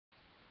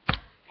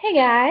Hey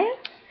guys,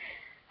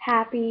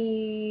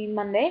 happy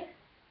Monday.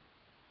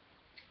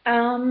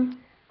 I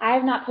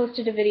have not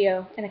posted a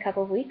video in a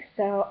couple of weeks,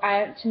 so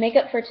to make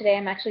up for today,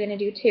 I'm actually going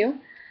to do two.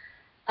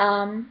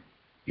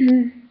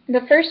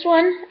 The first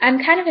one,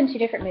 I'm kind of in two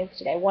different moods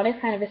today. One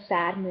is kind of a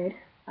sad mood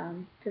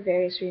for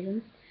various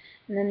reasons,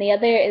 and then the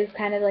other is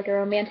kind of like a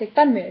romantic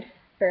fun mood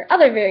for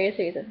other various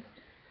reasons.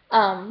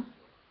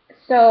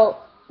 So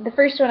the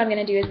first one I'm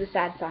going to do is the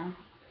sad song.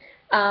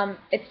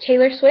 It's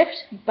Taylor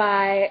Swift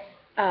by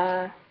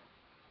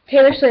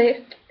Taylor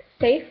Swift,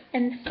 Safe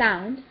and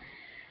Sound,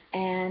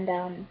 and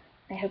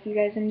I hope you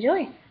guys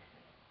enjoy.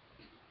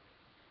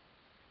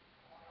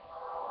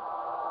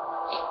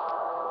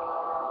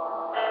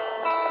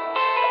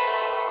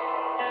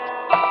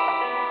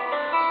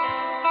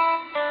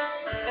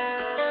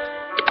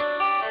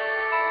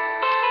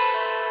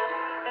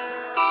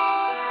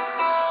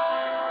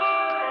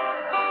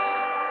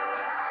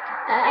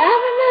 I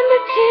remember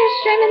tears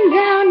streaming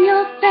down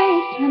your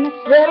face when I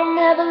said I'll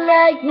never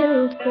let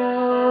you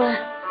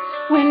go.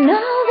 When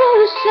all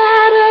those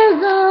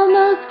shadows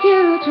almost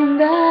killed your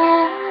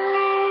light,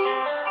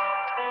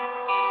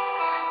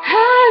 I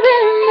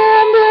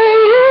remember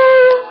you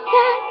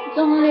said,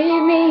 don't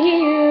leave me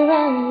here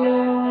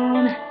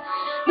alone.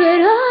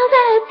 But all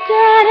that's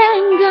said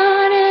and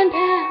gone and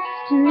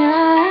past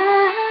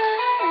tonight.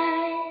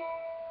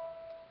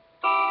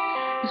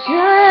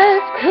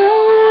 Just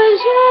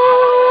close your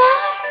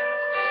eyes,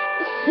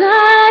 the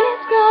sun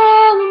is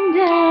going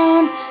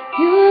down,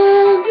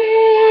 you'll be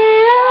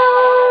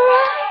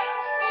alright.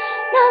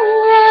 No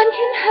one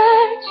can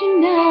hurt you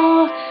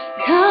now.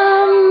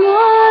 Come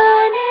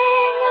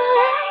morning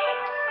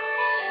light,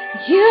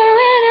 you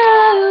and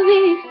I'll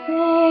be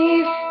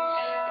safe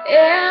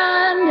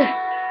and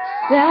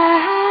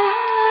sound.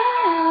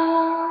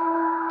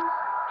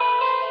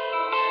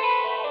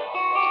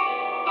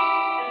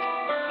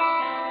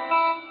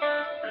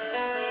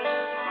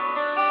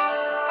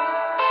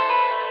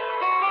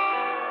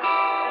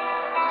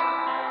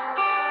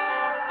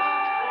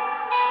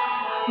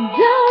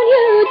 Don't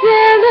you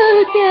dare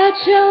look out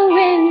your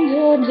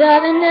window,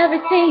 darling,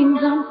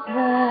 everything's on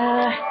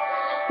fire.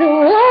 The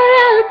war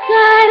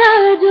outside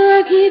our door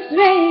keeps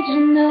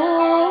raging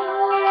on.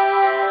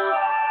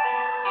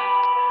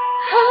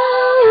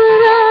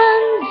 Hold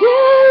on to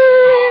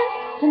this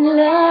and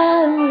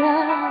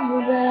lullaby,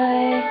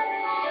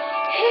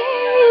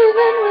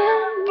 even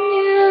when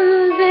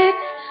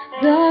music's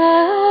gone.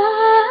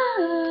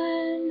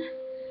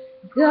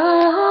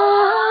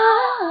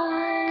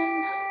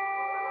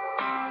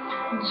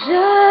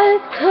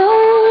 Just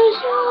close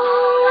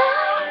your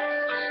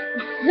eyes,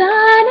 the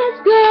sun is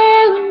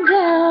going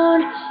down,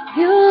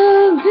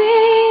 you'll be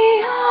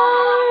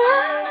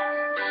alright.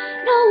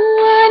 No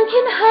one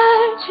can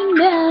hurt you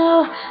now.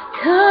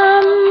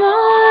 Come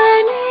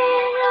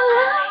morning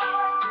light,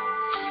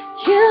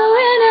 you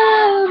and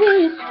I'll be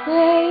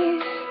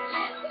safe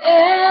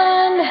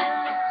and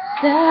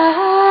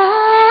sound.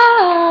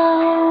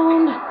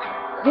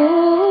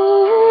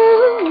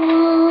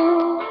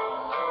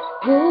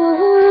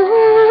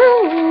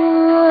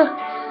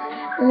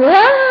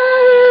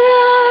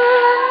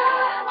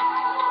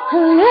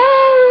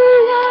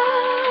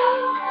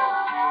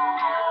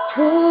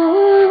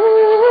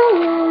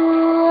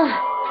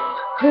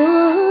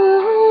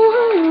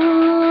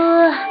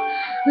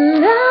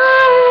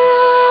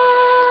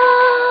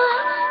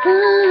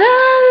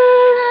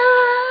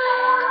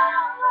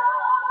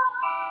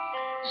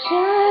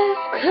 Just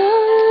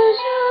close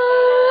your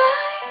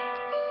eyes,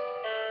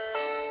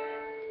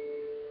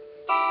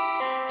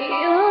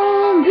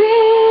 you'll be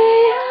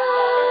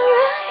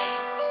alright.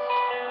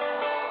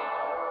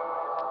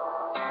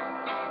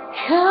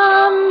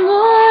 Come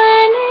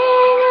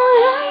morning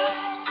light,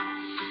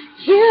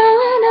 you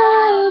and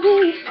I'll be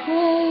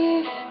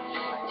safe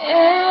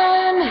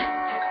and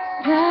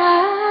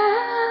sound.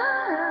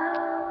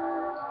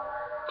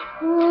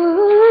 Ooh,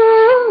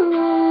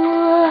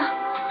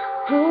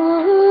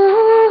 ooh.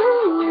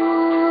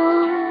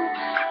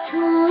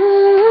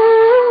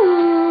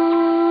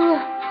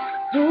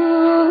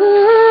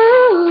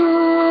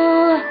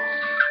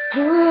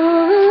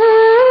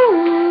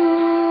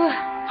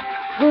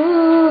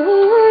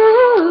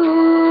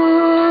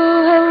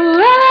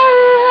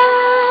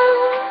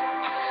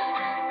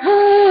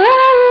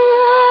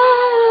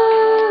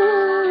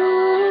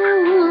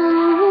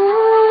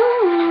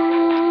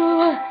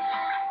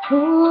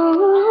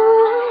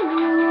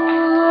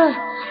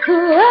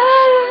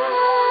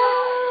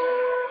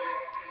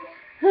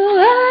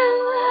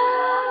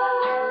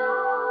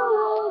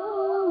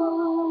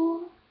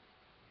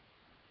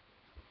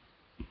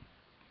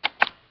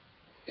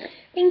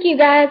 Thank you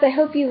guys, I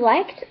hope you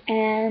liked,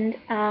 and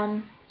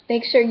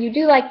make sure you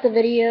do like the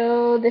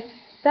video this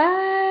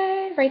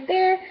side, right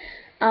there.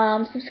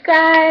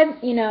 Subscribe,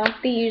 you know,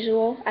 the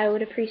usual. I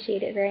would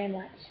appreciate it very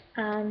much.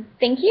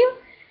 Thank you,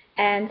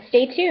 and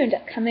stay tuned.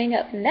 Coming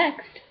up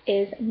next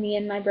is Me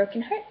and My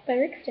Broken Heart by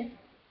Rixton.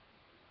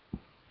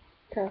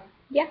 So,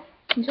 yeah,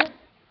 enjoy.